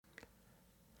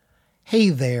Hey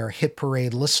there, Hit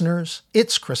Parade listeners.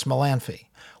 It's Chris Molanphy.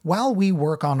 While we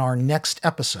work on our next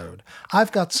episode,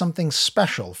 I've got something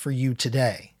special for you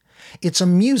today. It's a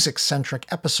music-centric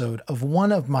episode of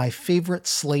one of my favorite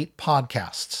Slate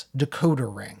podcasts,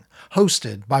 Decoder Ring,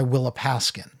 hosted by Willa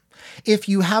Paskin. If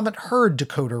you haven't heard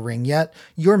Decoder Ring yet,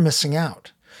 you're missing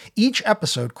out. Each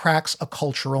episode cracks a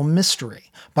cultural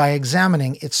mystery by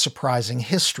examining its surprising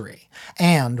history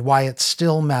and why it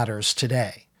still matters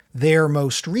today. Their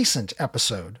most recent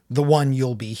episode, the one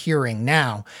you'll be hearing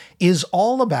now, is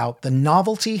all about the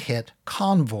novelty hit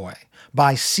Convoy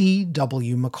by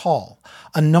C.W. McCall,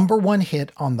 a #1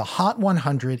 hit on the Hot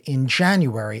 100 in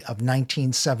January of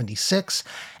 1976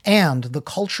 and the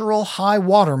cultural high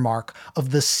watermark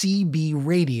of the CB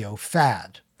radio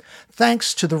fad.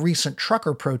 Thanks to the recent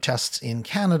trucker protests in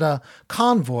Canada,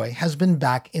 Convoy has been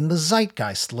back in the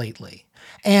zeitgeist lately.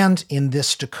 And in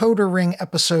this Decoder Ring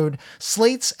episode,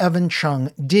 Slate's Evan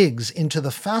Chung digs into the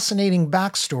fascinating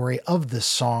backstory of this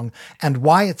song and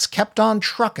why it's kept on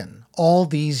truckin' all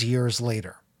these years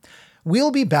later.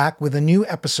 We'll be back with a new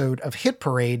episode of Hit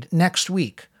Parade next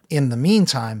week. In the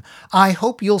meantime, I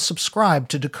hope you'll subscribe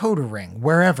to Decoder Ring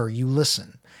wherever you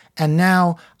listen. And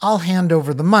now I'll hand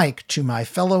over the mic to my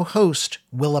fellow host,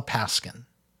 Willa Paskin.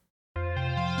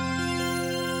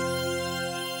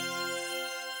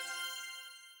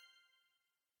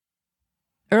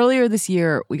 Earlier this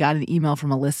year, we got an email from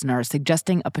a listener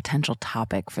suggesting a potential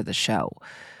topic for the show.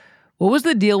 What was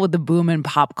the deal with the boom in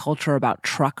pop culture about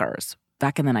truckers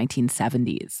back in the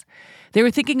 1970s? They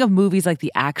were thinking of movies like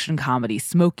the action comedy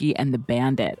Smokey and the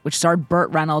Bandit, which starred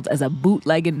Burt Reynolds as a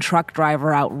bootlegging truck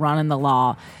driver out running the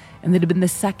law, and that had been the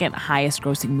second highest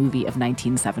grossing movie of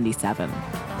 1977.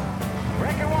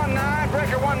 Breaker 19,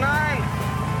 Breaker 19.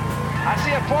 I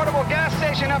see a portable gas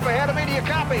station up ahead of me. Do you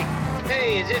copy?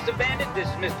 Hey, is this the Bandit? This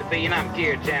is Mr. B, and I'm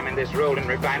gear jamming this rolling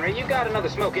refinery. You got another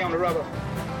Smokey on the rubber?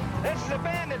 This is the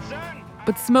Bandit, son.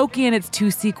 But Smokey and its two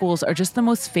sequels are just the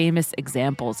most famous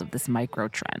examples of this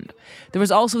micro-trend. There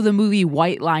was also the movie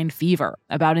White Line Fever,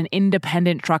 about an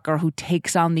independent trucker who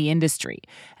takes on the industry,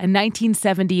 and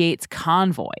 1978's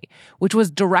Convoy, which was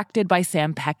directed by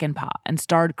Sam Peckinpah and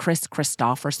starred Chris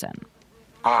Christopherson.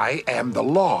 I am the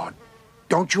law.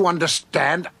 Don't you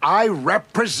understand? I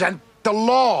represent the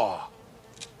law.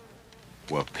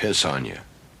 Well, piss on you,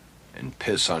 and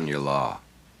piss on your law.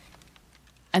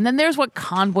 And then there's what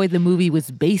Convoy the movie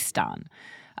was based on,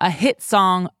 a hit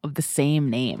song of the same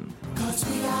name.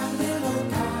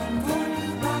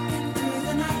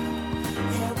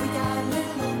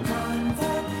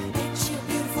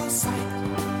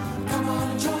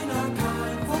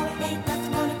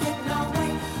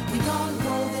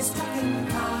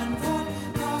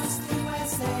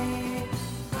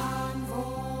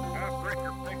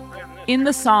 In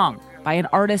the song, by an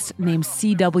artist named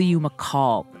C.W.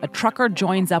 McCall, a trucker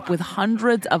joins up with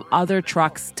hundreds of other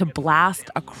trucks to blast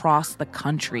across the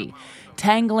country,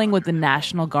 tangling with the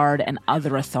National Guard and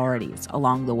other authorities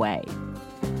along the way.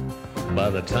 By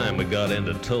the time we got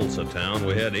into Tulsa town,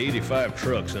 we had 85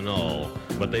 trucks in all,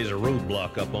 but there's a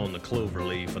roadblock up on the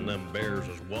Cloverleaf, and them bears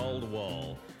is wall to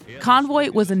wall.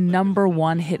 Convoy was a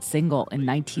 #1 hit single in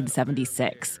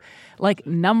 1976, like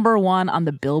 #1 on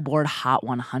the Billboard Hot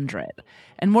 100.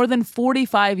 And more than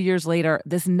 45 years later,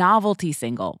 this novelty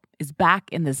single is back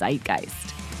in the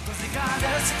zeitgeist.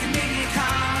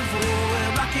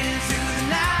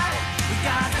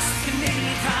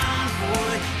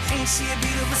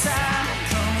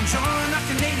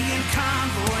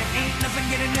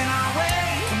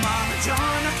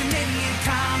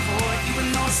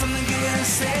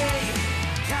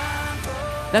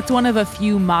 That's one of a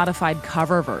few modified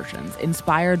cover versions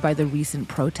inspired by the recent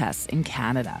protests in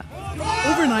Canada.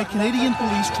 Overnight, Canadian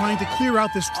police trying to clear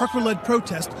out this trucker-led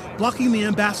protest blocking the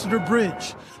Ambassador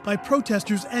Bridge by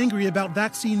protesters angry about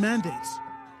vaccine mandates.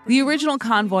 The original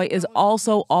Convoy is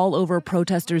also all over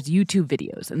protesters' YouTube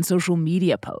videos and social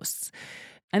media posts.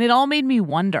 And it all made me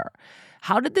wonder,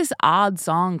 how did this odd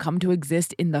song come to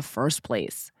exist in the first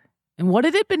place? And what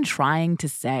had it been trying to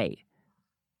say?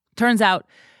 Turns out,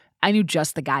 I knew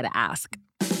just the guy to ask.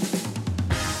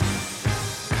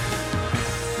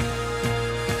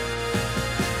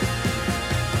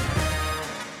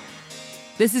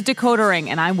 This is Decoder Ring,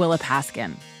 and I'm Willa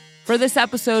Paskin. For this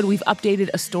episode, we've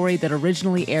updated a story that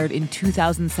originally aired in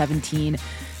 2017,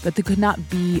 but that could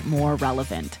not be more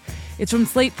relevant. It's from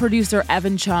Slate producer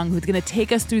Evan Chung, who's going to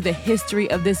take us through the history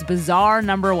of this bizarre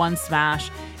 #1 smash,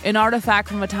 an artifact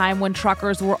from a time when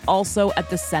truckers were also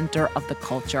at the center of the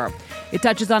culture. It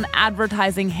touches on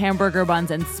advertising, hamburger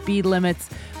buns, and speed limits,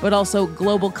 but also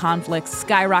global conflicts,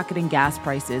 skyrocketing gas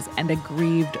prices, and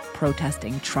aggrieved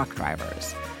protesting truck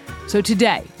drivers. So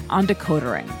today, on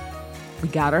Decodering, we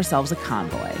got ourselves a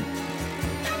convoy.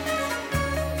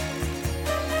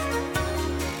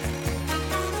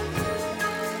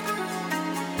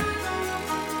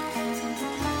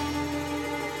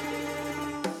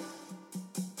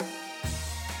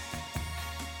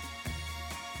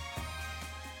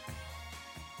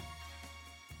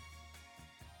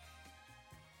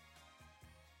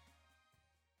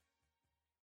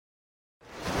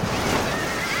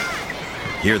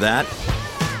 Hear that?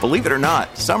 Believe it or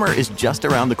not, summer is just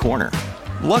around the corner.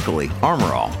 Luckily, Armor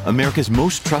All, America's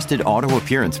most trusted auto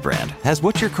appearance brand, has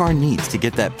what your car needs to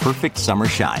get that perfect summer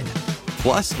shine.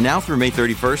 Plus, now through May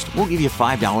 31st, we'll give you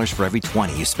 $5 for every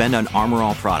 $20 you spend on Armor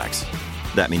All products.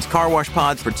 That means car wash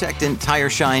pods, protectant, tire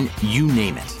shine, you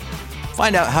name it.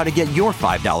 Find out how to get your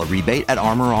 $5 rebate at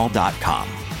armorall.com.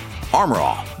 Armor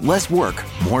All, less work,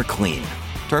 more clean.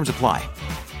 Terms apply.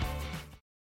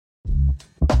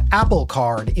 Apple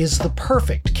Card is the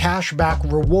perfect cashback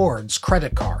rewards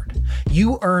credit card.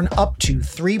 You earn up to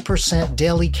 3%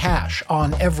 daily cash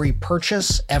on every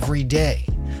purchase every day.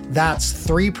 That's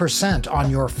 3%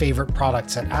 on your favorite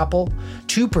products at Apple,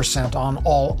 2% on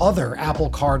all other Apple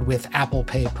Card with Apple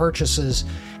Pay purchases,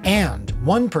 and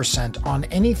 1% on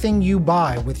anything you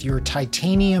buy with your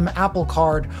titanium Apple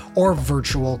Card or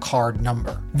virtual card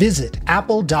number. Visit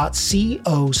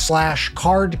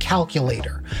apple.co/card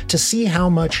calculator to see how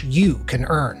much you can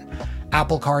earn.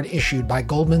 Apple Card issued by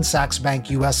Goldman Sachs Bank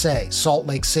USA, Salt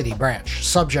Lake City branch,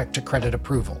 subject to credit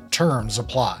approval. Terms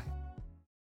apply.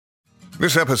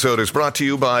 This episode is brought to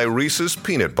you by Reese's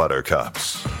Peanut Butter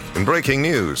Cups. In breaking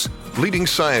news, leading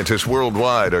scientists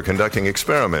worldwide are conducting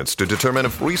experiments to determine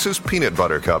if Reese's Peanut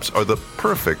Butter Cups are the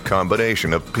perfect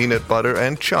combination of peanut butter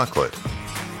and chocolate.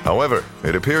 However,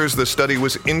 it appears the study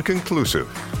was inconclusive,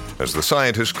 as the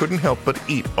scientists couldn't help but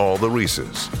eat all the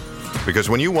Reese's. Because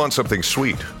when you want something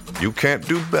sweet, you can't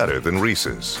do better than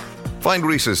Reese's. Find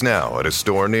Reese's now at a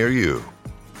store near you.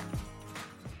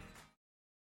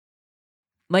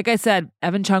 Like I said,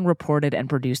 Evan Chung reported and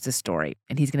produced this story,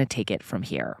 and he's going to take it from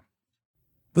here.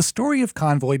 The story of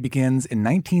Convoy begins in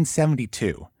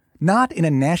 1972, not in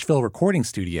a Nashville recording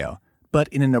studio, but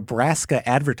in a Nebraska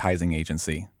advertising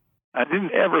agency. I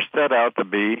didn't ever set out to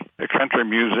be a country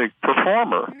music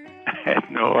performer. I had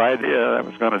no idea I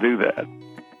was going to do that.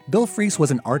 Bill Fries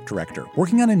was an art director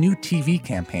working on a new TV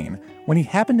campaign when he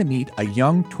happened to meet a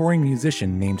young touring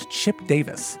musician named Chip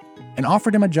Davis and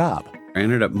offered him a job. I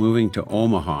ended up moving to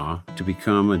Omaha to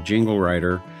become a jingle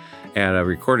writer at a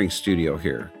recording studio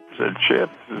here. I said, Chip,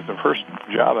 this is the first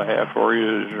job I have for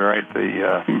you is to write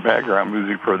the background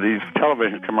music for these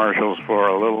television commercials for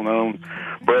a little-known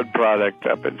bread product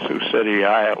up in Sioux City,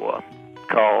 Iowa,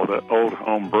 called Old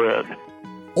Home Bread.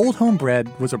 Old Home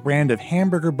Bread was a brand of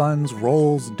hamburger buns,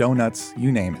 rolls, donuts,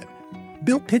 you name it.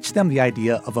 Bill pitched them the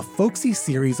idea of a folksy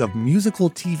series of musical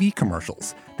TV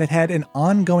commercials that had an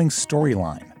ongoing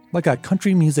storyline, like a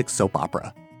country music soap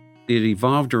opera. It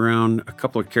evolved around a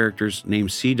couple of characters named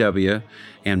CW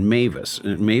and Mavis.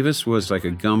 And Mavis was like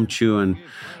a gum-chewing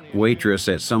waitress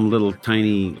at some little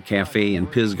tiny cafe in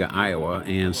Pisgah, Iowa,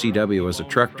 and CW was a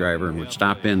truck driver and would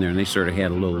stop in there, and they sort of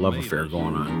had a little love affair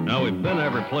going on. Now, we've been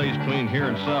every place between here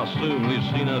and South Sioux, and we've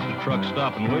seen us a truck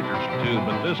stopping waitress or two,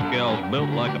 but this gal's built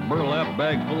like a burlap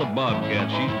bag full of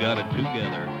bobcats. She's got it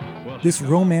together. This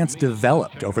romance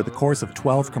developed over the course of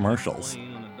 12 commercials,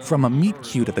 from a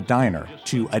meet-cute at the diner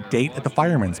to a date at the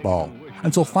fireman's ball,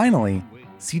 until finally,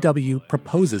 CW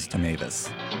proposes to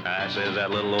Mavis. I says that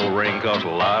little old ring cost a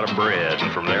lot of bread,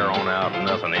 and from there on out,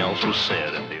 nothing else was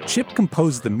said. Chip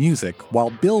composed the music while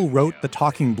Bill wrote the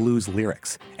Talking Blues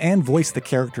lyrics and voiced the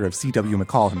character of C.W.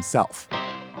 McCall himself.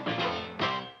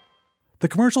 The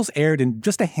commercials aired in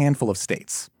just a handful of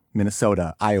states,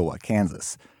 Minnesota, Iowa,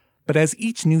 Kansas. But as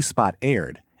each new spot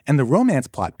aired and the romance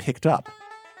plot picked up,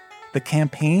 the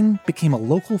campaign became a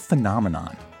local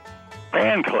phenomenon.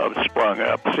 Fan clubs sprung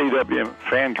up, CW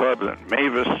fan club and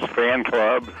Mavis fan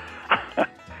club.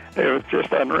 It was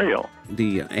just unreal.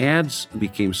 The ads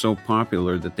became so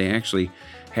popular that they actually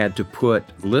had to put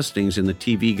listings in the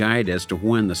TV guide as to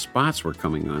when the spots were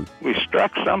coming on. We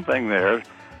struck something there,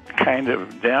 kind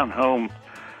of down-home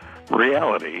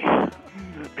reality.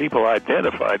 People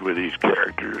identified with these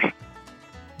characters.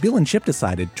 Bill and Chip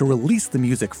decided to release the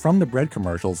music from the bread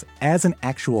commercials as an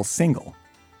actual single.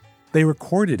 They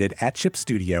recorded it at Chip's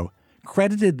studio,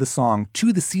 credited the song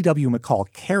to the C.W.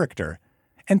 McCall character,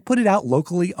 and put it out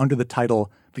locally under the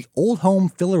title, The Old Home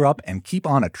Filler Up and Keep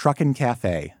On a Truckin'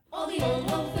 Cafe. Oh, the old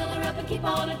home filler up and keep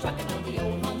on a truckin', oh, the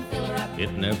old home filler up.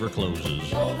 It never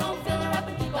closes. The old home filler up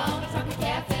and keep on a truckin'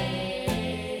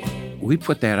 cafe. We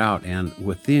put that out, and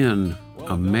within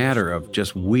a matter of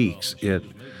just weeks, it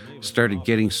started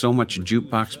getting so much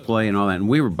jukebox play and all that. And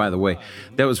we were, by the way,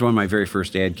 that was one of my very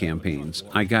first ad campaigns.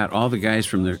 I got all the guys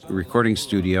from the recording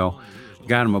studio,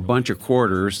 got them a bunch of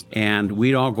quarters, and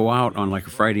we'd all go out on like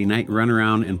a Friday night, run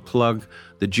around and plug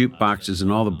the jukeboxes in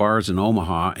all the bars in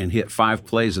Omaha and hit 5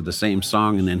 plays of the same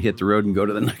song and then hit the road and go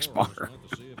to the next bar.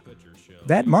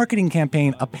 That marketing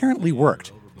campaign apparently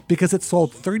worked because it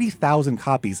sold 30,000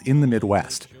 copies in the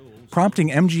Midwest, prompting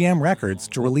MGM Records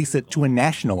to release it to a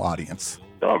national audience.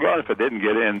 Doggone if it didn't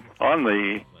get in on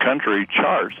the country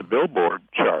charts, the Billboard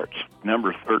charts,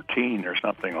 number 13 or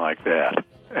something like that.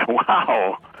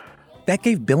 Wow. That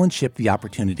gave Bill and Chip the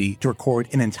opportunity to record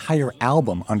an entire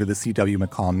album under the C.W.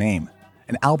 McCall name,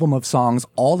 an album of songs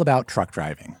all about truck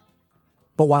driving.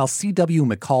 But while C.W.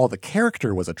 McCall, the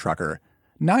character, was a trucker,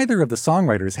 neither of the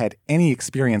songwriters had any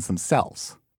experience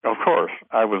themselves. Of course,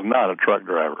 I was not a truck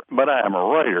driver, but I am a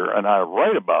writer, and I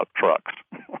write about trucks.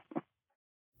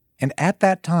 And at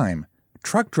that time,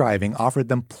 truck driving offered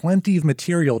them plenty of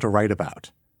material to write about.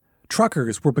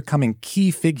 Truckers were becoming key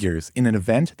figures in an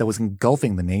event that was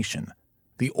engulfing the nation,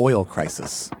 the oil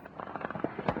crisis.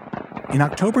 In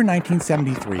October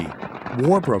 1973,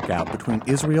 war broke out between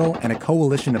Israel and a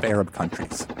coalition of Arab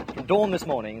countries. At dawn this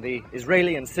morning, the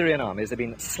Israeli and Syrian armies have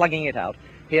been slugging it out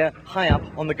here high up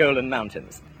on the Golan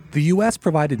Mountains. The U.S.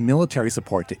 provided military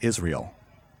support to Israel.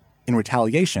 In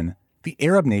retaliation, the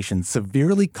Arab nations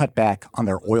severely cut back on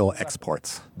their oil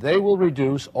exports. They will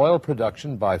reduce oil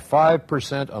production by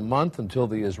 5% a month until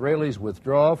the Israelis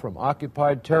withdraw from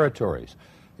occupied territories.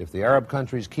 If the Arab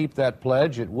countries keep that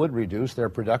pledge, it would reduce their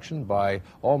production by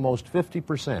almost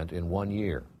 50% in 1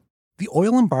 year. The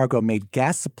oil embargo made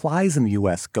gas supplies in the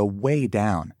U.S. go way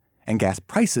down, and gas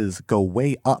prices go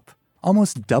way up,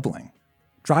 almost doubling.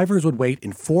 Drivers would wait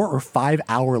in 4 or 5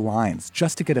 hour lines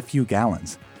just to get a few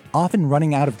gallons, often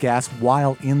running out of gas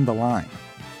while in the line.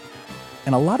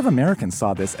 And a lot of Americans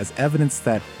saw this as evidence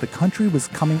that the country was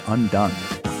coming undone.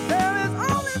 There is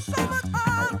only so much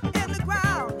oil in the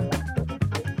ground.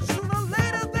 Sooner or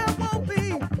later there won't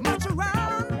be much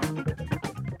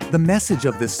around. The message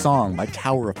of this song by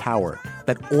Tower of Power,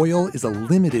 that oil is a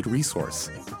limited resource,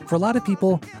 for a lot of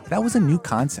people, that was a new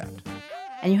concept.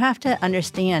 And you have to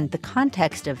understand the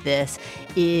context of this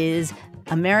is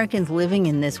Americans living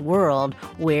in this world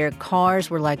where cars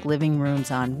were like living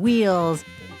rooms on wheels.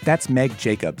 That's Meg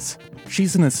Jacobs.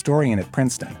 She's an historian at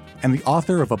Princeton and the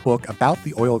author of a book about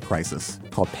the oil crisis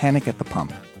called Panic at the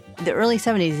Pump. The early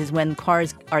 70s is when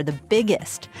cars are the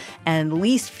biggest and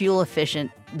least fuel efficient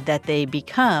that they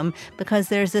become because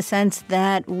there's a sense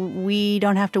that we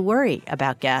don't have to worry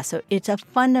about gas. So it's a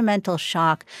fundamental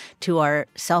shock to our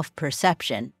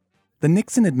self-perception. The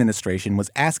Nixon administration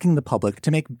was asking the public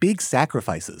to make big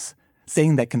sacrifices,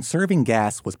 saying that conserving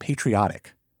gas was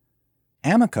patriotic.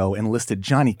 Amoco enlisted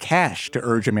Johnny Cash to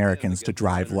urge Americans to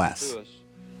drive less.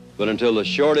 But until the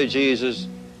shortage eases,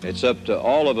 it's up to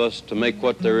all of us to make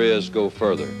what there is go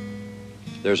further.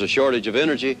 There's a shortage of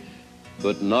energy,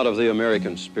 but not of the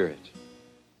American spirit.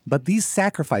 But these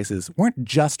sacrifices weren't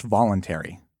just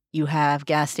voluntary. You have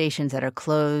gas stations that are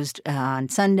closed on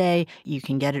Sunday. You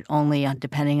can get it only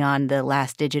depending on the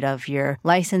last digit of your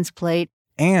license plate.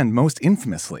 And most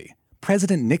infamously,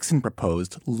 President Nixon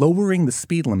proposed lowering the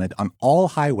speed limit on all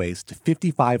highways to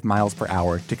 55 miles per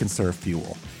hour to conserve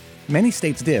fuel. Many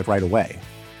states did right away.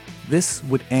 This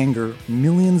would anger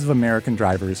millions of American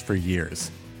drivers for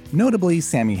years, notably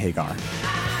Sammy Hagar.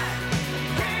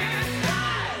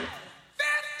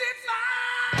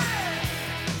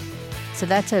 So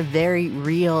that's a very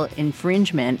real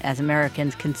infringement as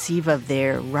Americans conceive of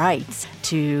their rights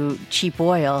to cheap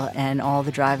oil and all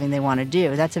the driving they want to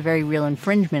do. That's a very real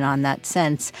infringement on that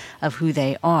sense of who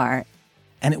they are.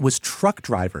 And it was truck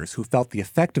drivers who felt the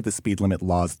effect of the speed limit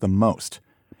laws the most,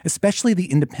 especially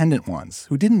the independent ones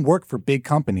who didn't work for big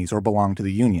companies or belong to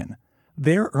the union.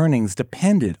 Their earnings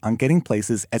depended on getting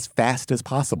places as fast as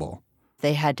possible.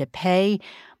 They had to pay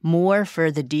more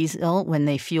for the diesel when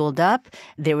they fueled up.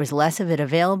 There was less of it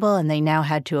available, and they now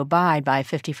had to abide by a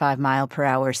 55 mile per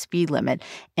hour speed limit.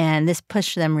 And this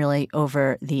pushed them really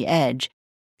over the edge.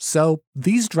 So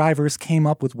these drivers came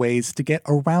up with ways to get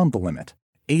around the limit,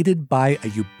 aided by a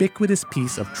ubiquitous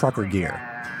piece of trucker gear,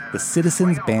 the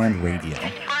Citizens Band radio.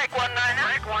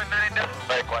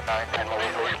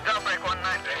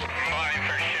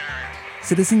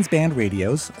 Citizens Band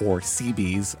radios, or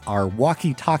CBs, are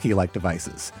walkie-talkie-like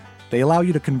devices. They allow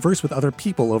you to converse with other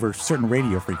people over certain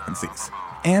radio frequencies.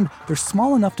 And they're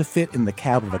small enough to fit in the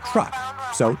cab of a truck,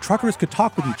 so truckers could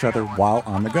talk with each other while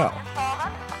on the go.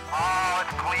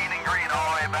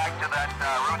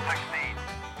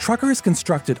 Truckers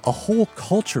constructed a whole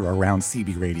culture around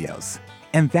CB radios,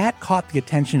 and that caught the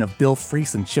attention of Bill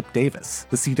Fries and Chip Davis,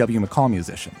 the C.W. McCall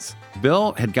musicians.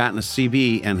 Bill had gotten a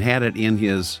CB and had it in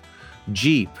his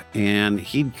Jeep, and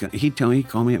he'd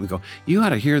call me up and go, "You ought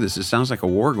to hear this. It sounds like a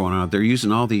war going on. They're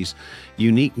using all these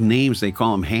unique names. They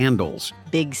call them handles."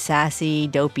 Big Sassy,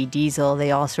 Dopey Diesel, they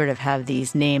all sort of have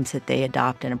these names that they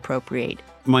adopt and appropriate.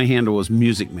 My handle was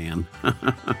Music Man.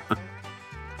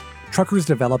 Truckers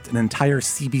developed an entire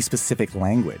CB-specific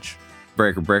language.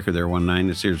 Breaker there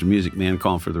 19. Here's a Music Man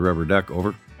calling for the Rubber Duck,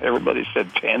 over. Everybody said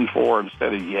 10-4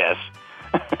 instead of yes.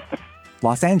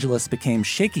 Los Angeles became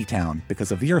Shaky Town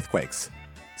because of the earthquakes.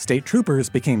 State troopers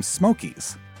became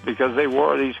Smokies. Because they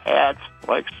wore these hats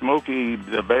like Smokey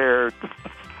the Bear.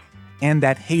 And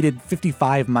that hated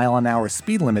 55-mile-an-hour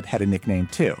speed limit had a nickname,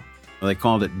 too. They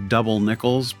called it Double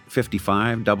Nickels,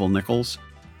 55, Double Nickels.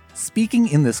 Speaking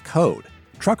in this code,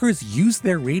 truckers used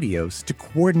their radios to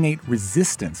coordinate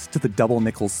resistance to the Double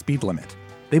Nickels speed limit.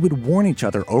 They would warn each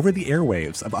other over the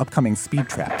airwaves of upcoming speed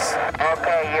traps.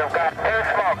 Okay, you've got 2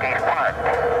 Smokies parked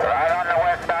right on the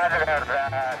west side of the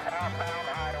southbound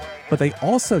highway. But they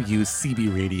also used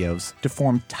CB radios to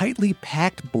form tightly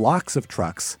packed blocks of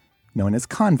trucks known as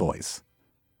convoys.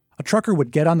 A trucker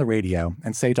would get on the radio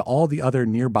and say to all the other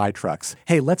nearby trucks,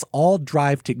 "Hey, let's all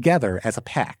drive together as a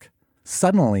pack."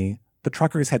 Suddenly, the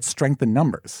truckers had strength in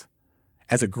numbers.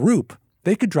 As a group,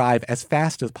 they could drive as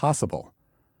fast as possible.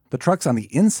 The trucks on the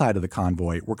inside of the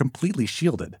convoy were completely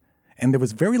shielded, and there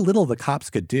was very little the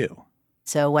cops could do.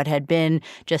 So what had been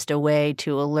just a way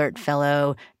to alert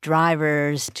fellow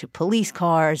drivers to police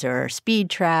cars or speed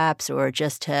traps or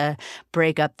just to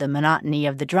break up the monotony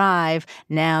of the drive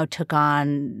now took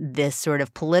on this sort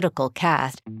of political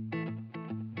cast.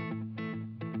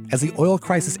 As the oil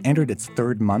crisis entered its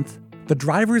 3rd month, the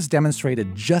drivers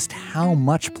demonstrated just how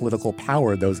much political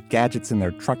power those gadgets in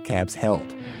their truck cabs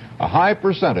held. A high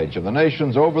percentage of the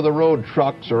nation's over-the-road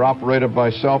trucks are operated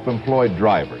by self-employed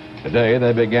drivers. Today,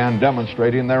 they began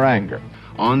demonstrating their anger.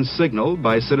 On signal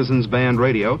by Citizens Band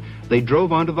Radio, they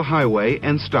drove onto the highway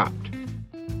and stopped.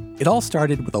 It all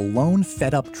started with a lone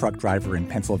fed-up truck driver in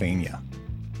Pennsylvania.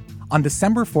 On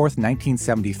December 4th,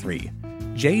 1973,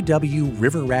 J.W.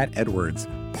 River Rat Edwards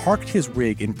parked his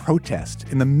rig in protest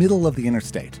in the middle of the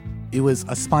interstate. It was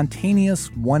a spontaneous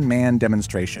one-man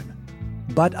demonstration.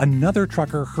 But another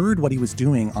trucker heard what he was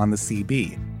doing on the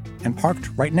CB and parked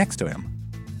right next to him.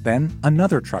 Then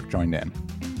another truck joined in,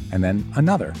 and then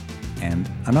another, and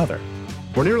another.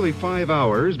 For nearly 5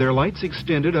 hours, their lights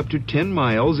extended up to 10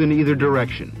 miles in either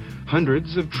direction.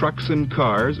 Hundreds of trucks and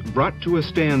cars brought to a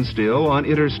standstill on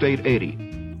Interstate 80.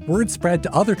 Word spread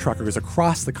to other truckers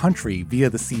across the country via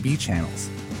the CB channels.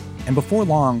 And before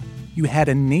long, you had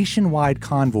a nationwide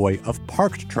convoy of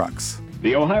parked trucks.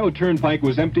 The Ohio Turnpike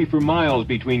was empty for miles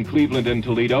between Cleveland and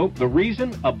Toledo. The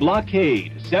reason? A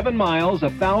blockade. 7 miles,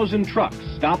 1,000 trucks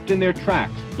stopped in their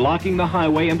tracks, blocking the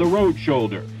highway and the road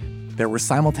shoulder. There were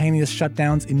simultaneous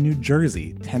shutdowns in New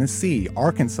Jersey, Tennessee,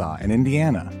 Arkansas, and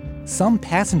Indiana. Some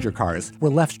passenger cars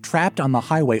were left trapped on the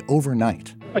highway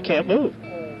overnight. I can't move.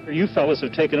 You fellas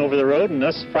have taken over the road, and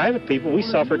us private people, we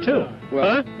suffer too.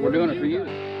 Well, we're doing it for you.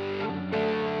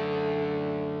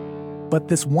 But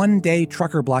this one-day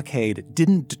trucker blockade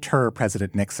didn't deter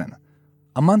President Nixon.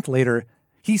 A month later,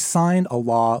 he signed a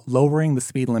law lowering the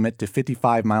speed limit to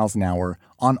 55 miles an hour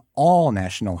on all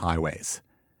national highways.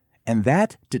 And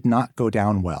that did not go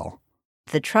down well.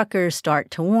 The truckers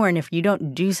start to warn, if you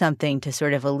don't do something to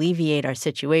sort of alleviate our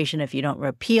situation, if you don't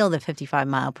repeal the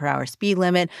 55-mile-per-hour speed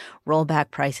limit, roll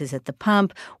back prices at the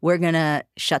pump, we're going to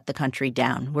shut the country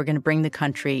down. We're going to bring the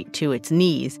country to its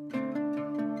knees.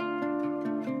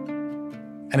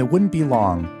 And it wouldn't be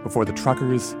long before the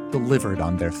truckers delivered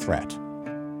on their threat.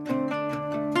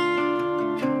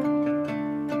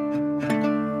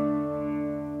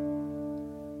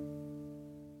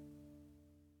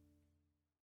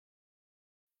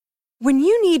 When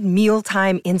you need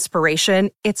mealtime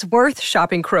inspiration, it's worth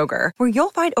shopping Kroger, where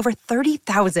you'll find over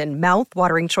 30,000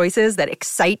 mouth-watering choices that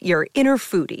excite your inner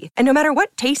foodie. And no matter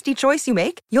what tasty choice you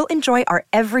make, you'll enjoy our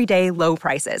everyday low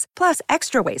prices, plus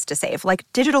extra ways to save, like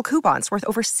digital coupons worth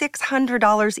over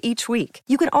 $600 each week.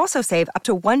 You can also save up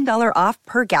to $1 off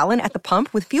per gallon at the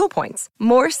pump with fuel points.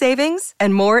 More savings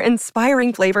and more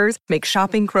inspiring flavors make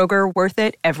shopping Kroger worth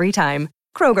it every time.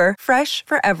 Kroger, fresh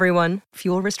for everyone.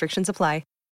 Fuel restrictions apply.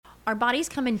 Our bodies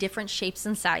come in different shapes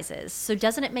and sizes, so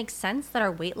doesn't it make sense that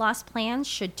our weight loss plans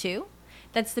should too?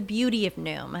 That's the beauty of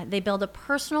Noom. They build a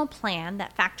personal plan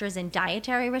that factors in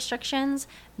dietary restrictions,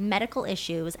 medical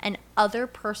issues, and other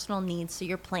personal needs so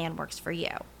your plan works for you.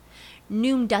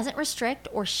 Noom doesn't restrict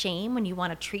or shame when you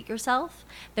want to treat yourself.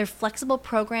 Their flexible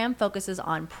program focuses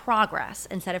on progress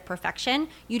instead of perfection.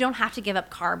 You don't have to give up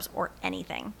carbs or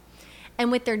anything. And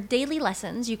with their daily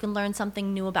lessons, you can learn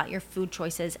something new about your food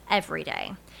choices every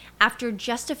day. After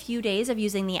just a few days of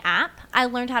using the app, I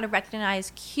learned how to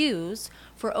recognize cues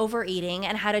for overeating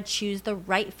and how to choose the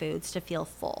right foods to feel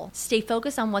full. Stay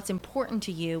focused on what's important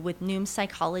to you with Noom's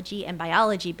psychology and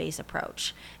biology-based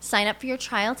approach. Sign up for your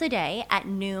trial today at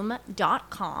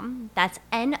Noom.com. That's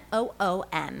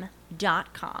Noom.com.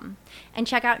 And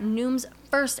check out Noom's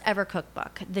first ever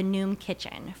cookbook, The Noom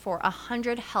Kitchen, for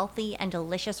 100 healthy and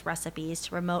delicious recipes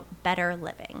to promote better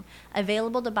living.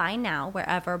 Available to buy now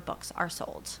wherever books are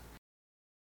sold.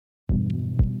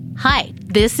 Hi,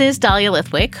 this is Dahlia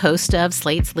Lithwick, host of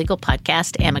Slate's legal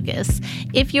podcast, Amicus.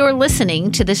 If you're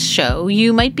listening to this show,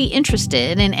 you might be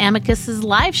interested in Amicus's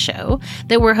live show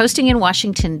that we're hosting in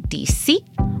Washington, D.C.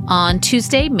 on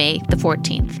Tuesday, May the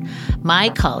 14th. My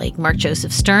colleague, Mark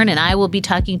Joseph Stern, and I will be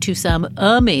talking to some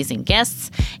amazing guests,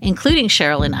 including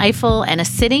Sherrilyn Ifill and a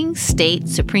sitting state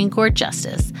Supreme Court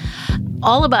justice,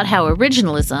 all about how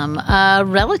originalism, a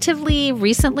relatively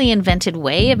recently invented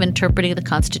way of interpreting the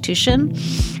Constitution,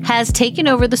 has taken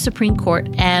over the Supreme Court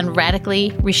and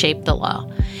radically reshaped the law.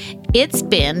 It's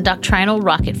been doctrinal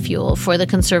rocket fuel for the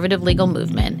conservative legal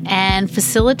movement and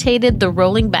facilitated the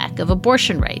rolling back of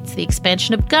abortion rights, the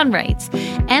expansion of gun rights,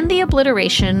 and the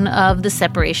obliteration of the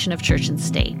separation of church and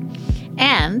state.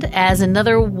 And as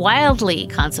another wildly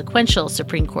consequential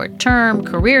Supreme Court term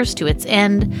careers to its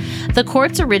end, the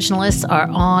court's originalists are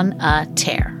on a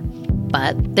tear.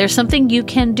 But there's something you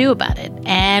can do about it,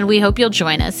 and we hope you'll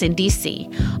join us in D.C.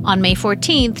 on May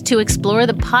 14th to explore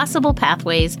the possible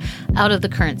pathways out of the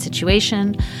current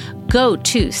situation. Go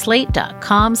to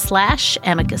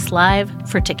slate.com/Amicus Live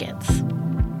for tickets.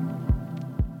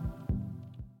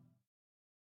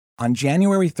 On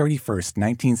January 31st,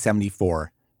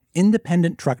 1974,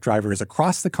 independent truck drivers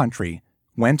across the country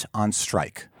went on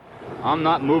strike. I'm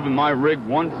not moving my rig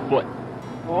 1 foot.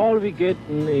 All we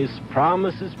getting is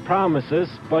promises,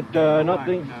 but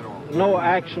nothing, no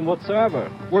action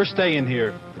whatsoever. We're staying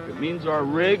here. If it means our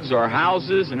rigs, our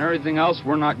houses, and everything else,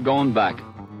 we're not going back.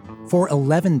 For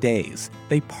 11 days,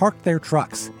 they parked their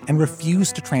trucks and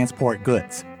refused to transport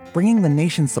goods, bringing the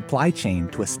nation's supply chain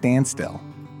to a standstill.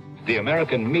 The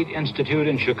American Meat Institute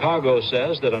in Chicago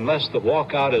says that unless the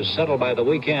walkout is settled by the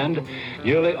weekend,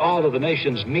 nearly all of the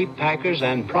nation's meat packers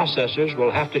and processors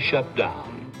will have to shut down.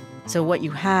 So what you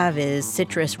have is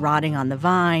citrus rotting on the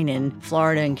vine in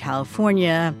Florida and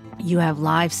California. You have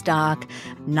livestock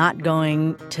not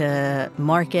going to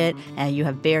market, and you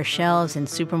have bare shelves in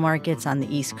supermarkets on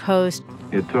the East Coast.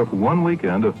 It took one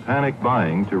weekend of panic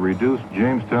buying to reduce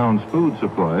Jamestown's food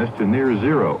supplies to near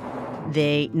zero.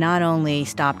 They not only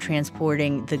stopped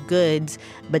transporting the goods,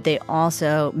 but they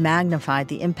also magnified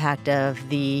the impact of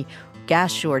the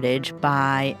gas shortage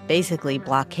by basically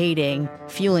blockading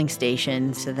fueling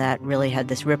stations, so that really had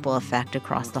this ripple effect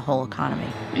across the whole economy.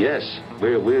 Yes,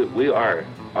 we are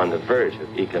on the verge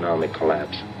of economic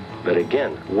collapse. But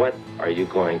again, what are you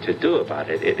going to do about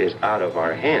it? It is out of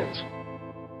our hands.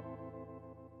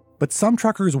 But some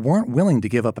truckers weren't willing to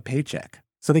give up a paycheck,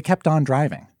 so they kept on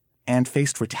driving and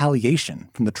faced retaliation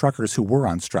from the truckers who were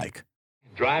on strike.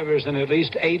 Drivers in at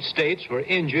least 8 states were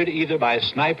injured either by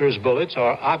snipers' bullets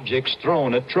or objects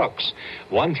thrown at trucks.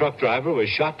 One truck driver was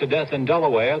shot to death in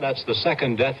Delaware. That's the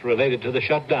second death related to the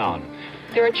shutdown.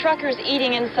 There are truckers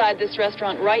eating inside this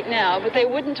restaurant right now, but they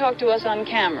wouldn't talk to us on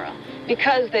camera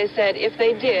because they said if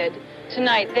they did,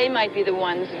 tonight they might be the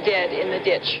ones dead in the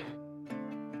ditch.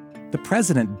 The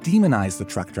president demonized the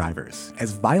truck drivers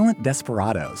as violent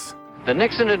desperados. The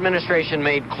Nixon administration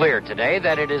made clear today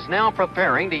that it is now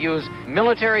preparing to use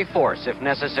military force, if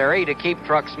necessary, to keep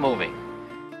trucks moving.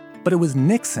 But it was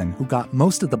Nixon who got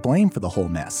most of the blame for the whole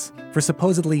mess, for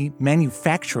supposedly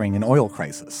manufacturing an oil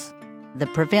crisis. The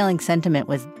prevailing sentiment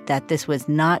was that this was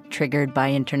not triggered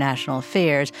by international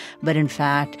affairs, but in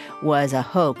fact was a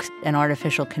hoax, an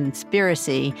artificial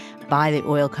conspiracy by the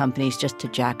oil companies just to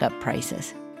jack up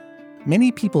prices.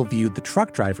 Many people viewed the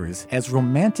truck drivers as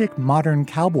romantic modern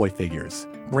cowboy figures,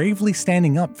 bravely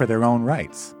standing up for their own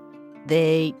rights.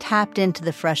 They tapped into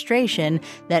the frustration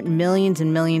that millions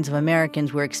and millions of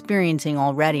Americans were experiencing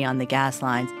already on the gas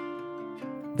lines.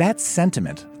 That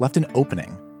sentiment left an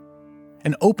opening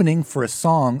for a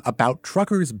song about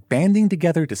truckers banding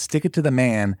together to stick it to the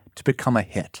man to become a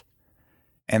hit.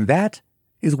 And that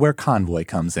is where Convoy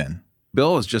comes in.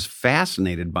 Bill was just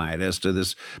fascinated by it as to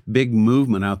this big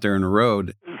movement out there in the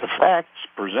road. The facts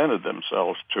presented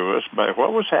themselves to us by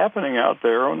what was happening out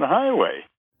there on the highway.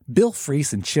 Bill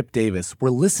Fries and Chip Davis were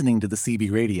listening to the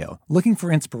CB radio, looking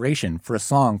for inspiration for a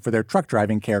song for their truck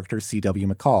driving character C.W.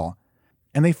 McCall,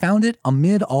 and they found it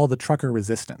amid all the trucker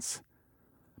resistance.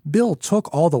 Bill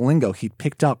took all the lingo he'd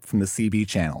picked up from the CB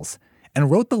channels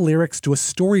and wrote the lyrics to a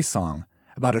story song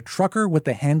about a trucker with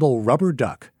the handle Rubber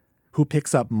Duck who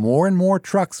picks up more and more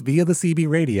trucks via the CB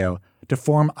radio to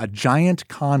form a giant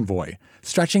convoy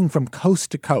stretching from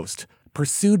coast to coast,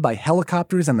 pursued by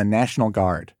helicopters and the National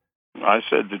Guard. I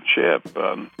said to Chip,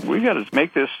 we got to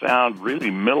make this sound really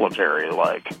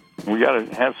military-like. We got to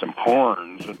have some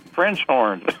horns, French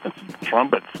horns,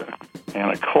 trumpets,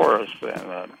 and a chorus,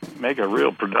 and make a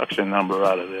real production number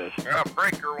out of this.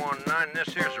 Breaker 19,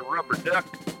 this here's a Rubber Duck.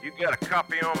 You got a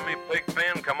copy on me, Big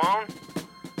Ben? Come on.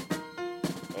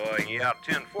 Yeah,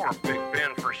 10-4, Big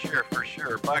Ben, for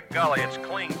sure. By golly, it's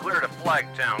clean clear to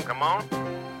Flagtown. Come on.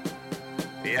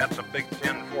 Yeah, it's a big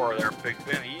 10-4 there, Big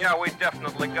Ben. Yeah, we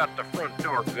definitely got the front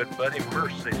door, good buddy.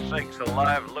 Mercy sakes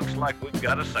alive, looks like we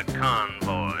got us a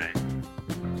convoy.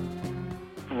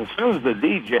 As soon as the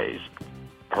DJs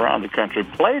around the country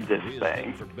played this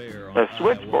thing, the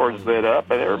switchboards lit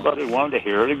up and everybody wanted to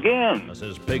hear it again. I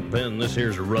says, Big Ben, this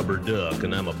here's a Rubber Duck,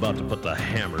 and I'm about to put the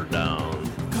hammer down.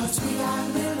 'Cause we got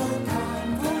a little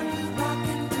convoy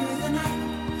rocking through the night.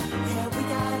 Yeah, we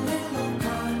got a little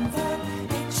convoy,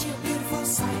 ain't you a beautiful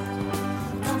sight?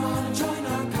 Come on and join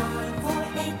our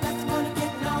convoy, ain't nothing gonna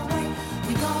get in our way.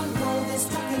 We gonna roll this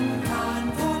trucking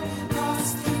convoy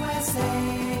across the USA.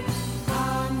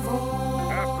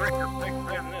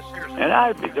 And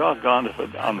I'd be doggone if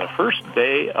on the first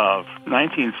day of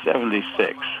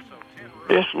 1976,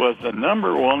 this was the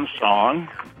number one song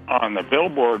on the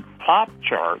Billboard pop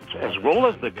charts as well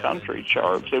as the country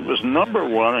charts. It was number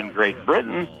one in Great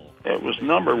Britain. It was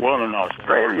number one in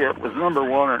Australia. It was number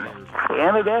one in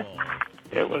Canada.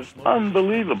 It was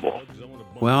unbelievable.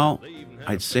 Well,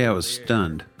 I'd say I was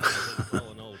stunned.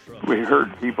 We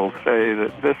heard people say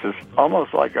that this is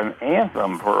almost like an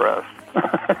anthem for us.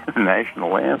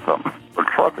 National anthem for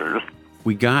truckers.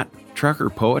 We got trucker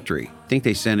poetry. I think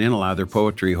they sent in a lot of their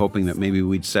poetry hoping that maybe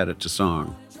we'd set it to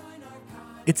song.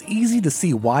 It's easy to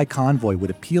see why Convoy would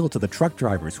appeal to the truck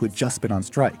drivers who had just been on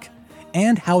strike,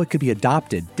 and how it could be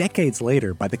adopted decades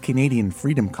later by the Canadian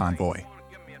Freedom Convoy.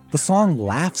 The song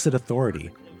laughs at authority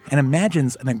and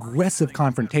imagines an aggressive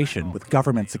confrontation with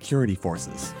government security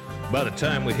forces. By the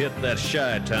time we hit that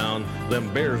Chi-town,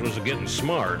 them bears was getting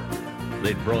smart.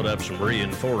 They'd brought up some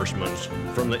reinforcements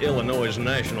from the Illinois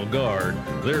National Guard.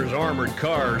 There's armored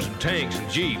cars and tanks and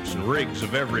jeeps and rigs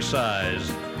of every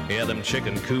size. Yeah, them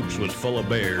chicken coops was full of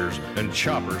bears and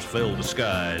choppers filled the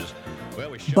skies.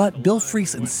 But Bill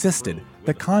Fries insisted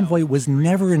that Convoy was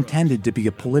never intended to be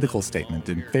a political statement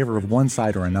in favor of one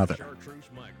side or another.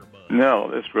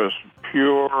 No, this was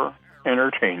pure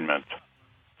entertainment.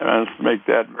 And let's make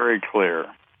that very clear.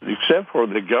 Except for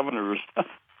the governors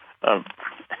of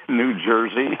New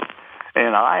Jersey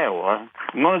and Iowa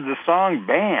wanted the song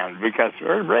banned because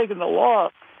they're breaking the law.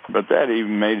 But that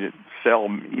even made it sell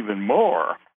even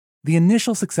more. The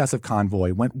initial success of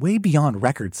Convoy went way beyond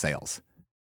record sales.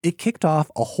 It kicked off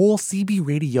a whole CB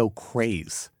radio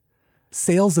craze.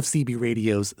 Sales of CB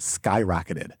radios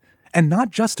skyrocketed, and not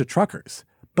just to truckers,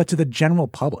 but to the general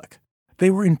public.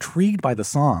 They were intrigued by the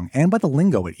song and by the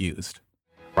lingo it used.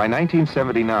 By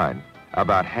 1979,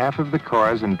 about half of the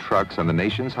cars and trucks on the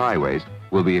nation's highways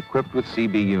will be equipped with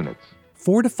CB units.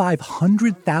 400,000 to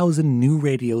 500,000 new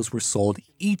radios were sold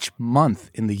each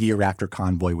month in the year after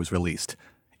Convoy was released,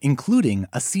 including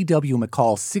a C.W.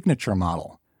 McCall signature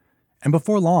model. And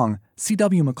before long,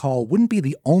 C.W. McCall wouldn't be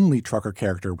the only trucker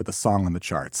character with a song on the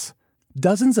charts.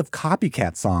 Dozens of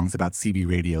copycat songs about CB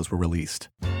radios were released.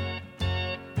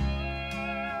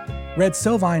 Red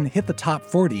Sovine hit the top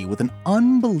 40 with an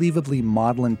unbelievably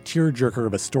maudlin tearjerker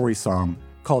of a story song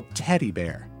called Teddy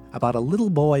Bear, about a little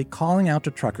boy calling out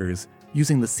to truckers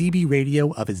using the CB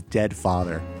radio of his dead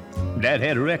father. Dad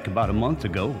had a wreck about a month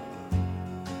ago.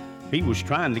 He was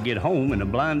trying to get home in the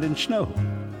blinding snow.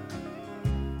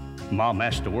 Mom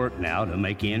has to work now to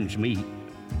make ends meet.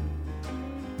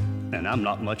 And I'm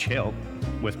not much help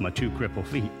with my 2 crippled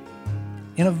feet.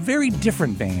 In a very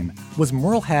different vein was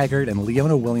Merle Haggard and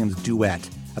Leona Williams' duet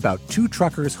about 2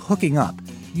 truckers hooking up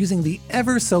using the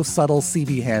ever-so-subtle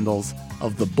CB handles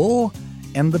of the Bull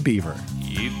and the Beaver.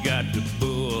 You've got the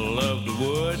Bull of the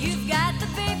woods. You've got the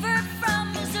Beaver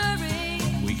from Missouri.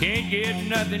 We can't get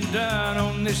nothing done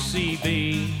on this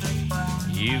CB.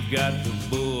 You've got the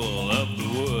Bull of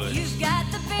the woods. You've got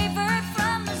the Beaver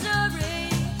from Missouri.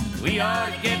 We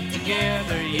ought to get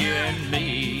together, you and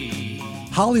me.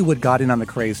 Hollywood got in on the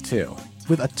craze too,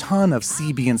 with a ton of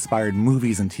CB-inspired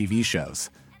movies and TV shows.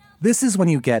 This is when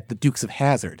you get The Dukes of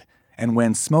Hazzard, and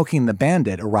when Smoking the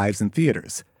Bandit arrives in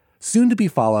theaters, soon to be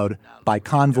followed by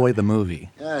Convoy the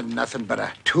Movie. Nothing but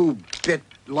a two-bit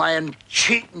lying,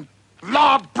 cheating,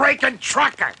 law-breaking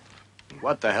trucker.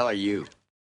 What the hell are you?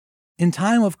 In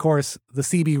time, of course, the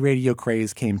CB radio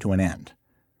craze came to an end.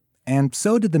 And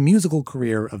so did the musical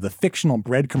career of the fictional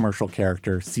bread commercial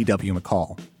character C.W.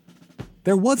 McCall.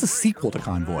 There was a sequel to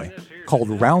Convoy called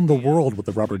Round the World with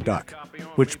the Rubber Duck,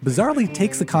 which bizarrely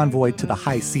takes the convoy to the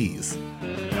high seas.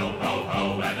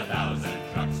 Yo-ho-ho, and 1,000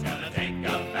 trucks gonna take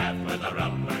a bath with a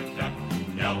rubber duck.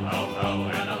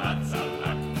 Yo-ho-ho, and a lots of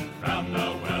luck. Round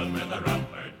the world with a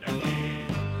rubber ducky.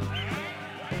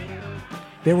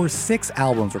 There were 6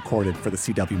 albums recorded for the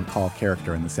C.W. McCall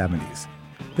character in the 70s.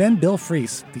 Then Bill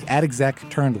Fries, the ad exec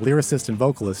turned lyricist and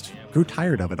vocalist, grew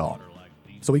tired of it all.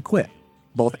 So he quit,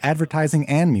 both advertising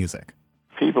and music.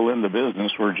 People in the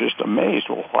business were just amazed.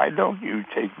 Well, why don't you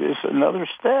take this another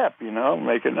step,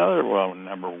 make another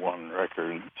number one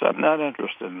record? So I'm not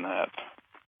interested in that.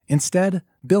 Instead,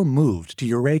 Bill moved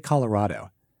to Ouray,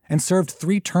 Colorado, and served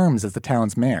 3 terms as the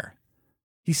town's mayor.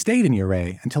 He stayed in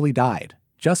Ouray until he died,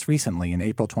 just recently in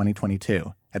April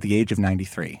 2022, at the age of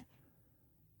 93.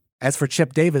 As for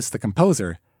Chip Davis, the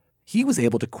composer, he was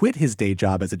able to quit his day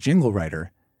job as a jingle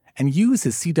writer and use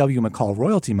his C.W. McCall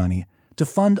royalty money to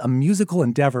fund a musical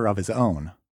endeavor of his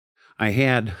own. I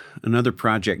had another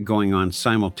project going on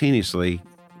simultaneously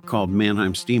called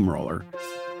Mannheim Steamroller.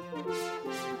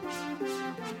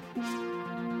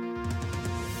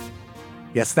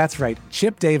 Yes, that's right.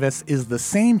 Chip Davis is the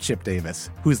same Chip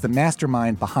Davis who's the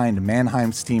mastermind behind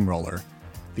Mannheim Steamroller,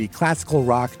 the classical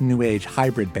rock new age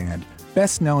hybrid band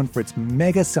best known for its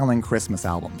mega-selling Christmas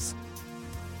albums.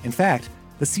 In fact,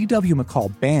 the C.W.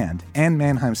 McCall Band and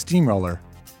Mannheim Steamroller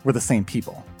were the same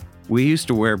people. We used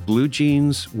to wear blue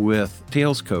jeans with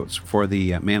tailcoats for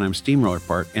the Mannheim Steamroller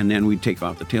part, and then we'd take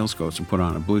off the tailcoats and put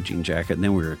on a blue jean jacket, and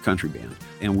then we were a country band.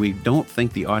 And we don't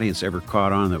think the audience ever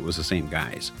caught on that it was the same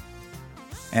guys.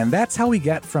 And that's how we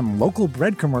get from local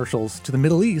bread commercials to the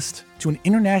Middle East to an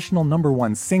international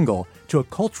 #1 single to a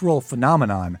cultural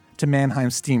phenomenon to Mannheim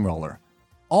Steamroller.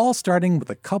 All starting with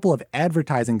a couple of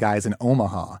advertising guys in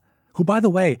Omaha, who, by the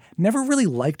way, never really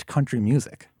liked country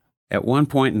music. At one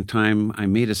point in time, I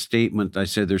made a statement. I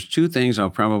said, there's 2 things I'll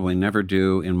probably never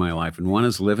do in my life, and one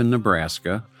is live in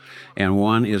Nebraska, and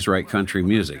one is write country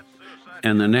music.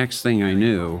 And the next thing I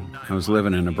knew, I was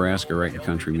living in Nebraska writing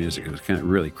country music. It was kind of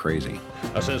really crazy.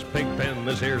 I says, Pigpen,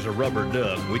 this here's a rubber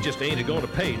duck. We just ain't going to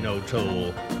pay no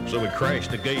toll. So we crashed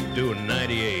the gate doing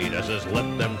 98. I says,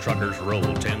 let them truckers roll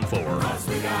 10-4. Cause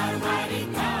we got a mighty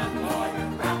convoy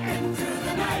rocking through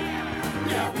the night.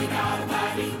 Yeah, we got a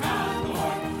mighty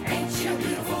convoy. Ain't she a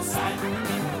beautiful sight?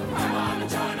 Come on and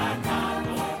join our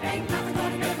convoy. Ain't nothing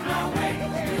gonna get in our way.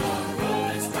 We're gonna roll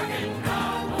this trucking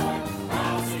convoy.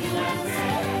 I'll see you later.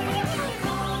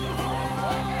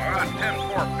 All right,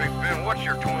 10-4, Pigpen. What's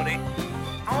your 20?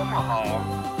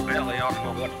 Omaha. Well, they ought to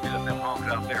know what to do with them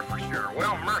honks out there for sure.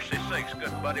 Well, mercy sakes,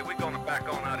 good buddy. We're going to back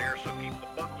on out here, so keep the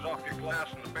bugs off your glass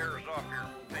and the bears off your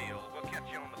tail. We'll catch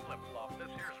you on the flip-flop.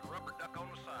 This here's a rubber duck on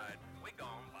the side. We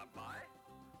gone. Bye-bye.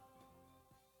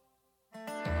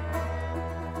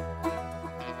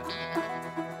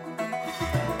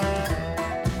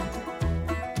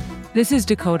 This is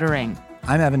Decoder Ring.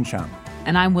 I'm Evan Chung.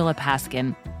 And I'm Willa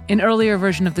Paskin. An earlier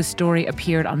version of the story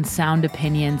appeared on Sound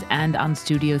Opinions and on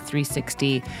Studio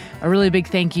 360. A really big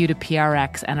thank you to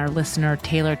PRX and our listener,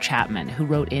 Taylor Chapman, who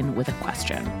wrote in with a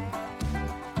question.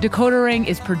 Decoder Ring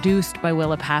is produced by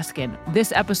Willa Paskin.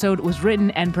 This episode was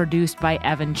written and produced by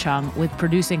Evan Chung with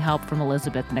producing help from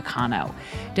Elizabeth Nakano.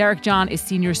 Derek John is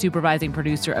senior supervising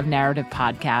producer of Narrative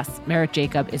Podcasts. Merritt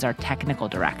Jacob is our technical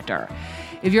director.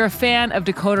 If you're a fan of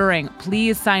Decoder Ring,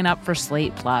 please sign up for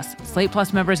Slate Plus. Slate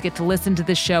Plus members get to listen to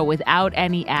the show without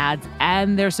any ads,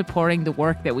 and they're supporting the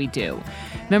work that we do.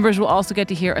 Members will also get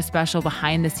to hear a special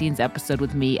behind-the-scenes episode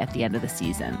with me at the end of the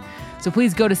season. So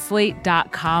please go to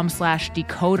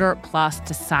slate.com/Decoder Plus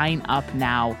to sign up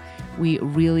now. We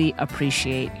really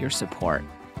appreciate your support.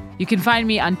 You can find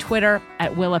me on Twitter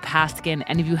at Willa Paskin,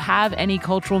 and if you have any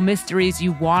cultural mysteries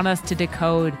you want us to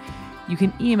decode, you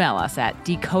can email us at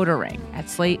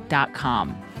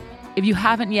decodering@slate.com. If you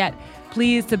haven't yet,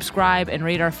 please subscribe and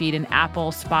rate our feed in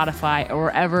Apple, Spotify, or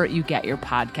wherever you get your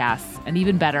podcasts. And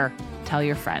even better, tell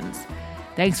your friends.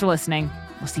 Thanks for listening.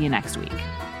 We'll see you next week.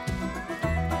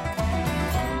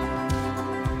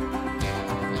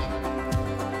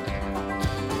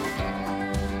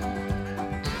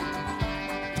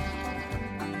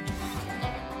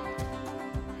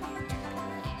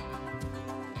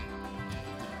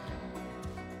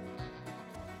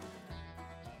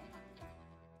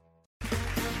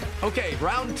 Okay,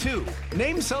 round 2.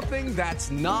 Name something that's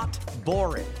not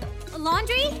boring. A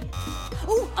laundry?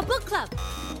 Ooh, a book club.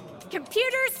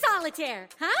 Computer solitaire,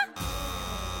 huh?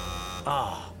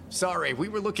 Ah, sorry, we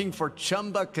were looking for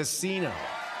Chumba Casino.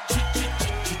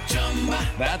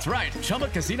 That's right,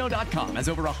 ChumbaCasino.com has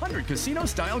over 100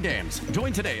 casino-style games.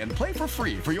 Join today and play for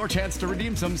free for your chance to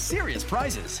redeem some serious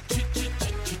prizes.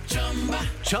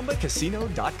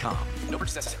 ChumbaCasino.com. No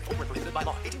purchase necessary. Void where prohibited by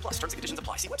law. 18+ terms and conditions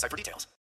apply. See website for details.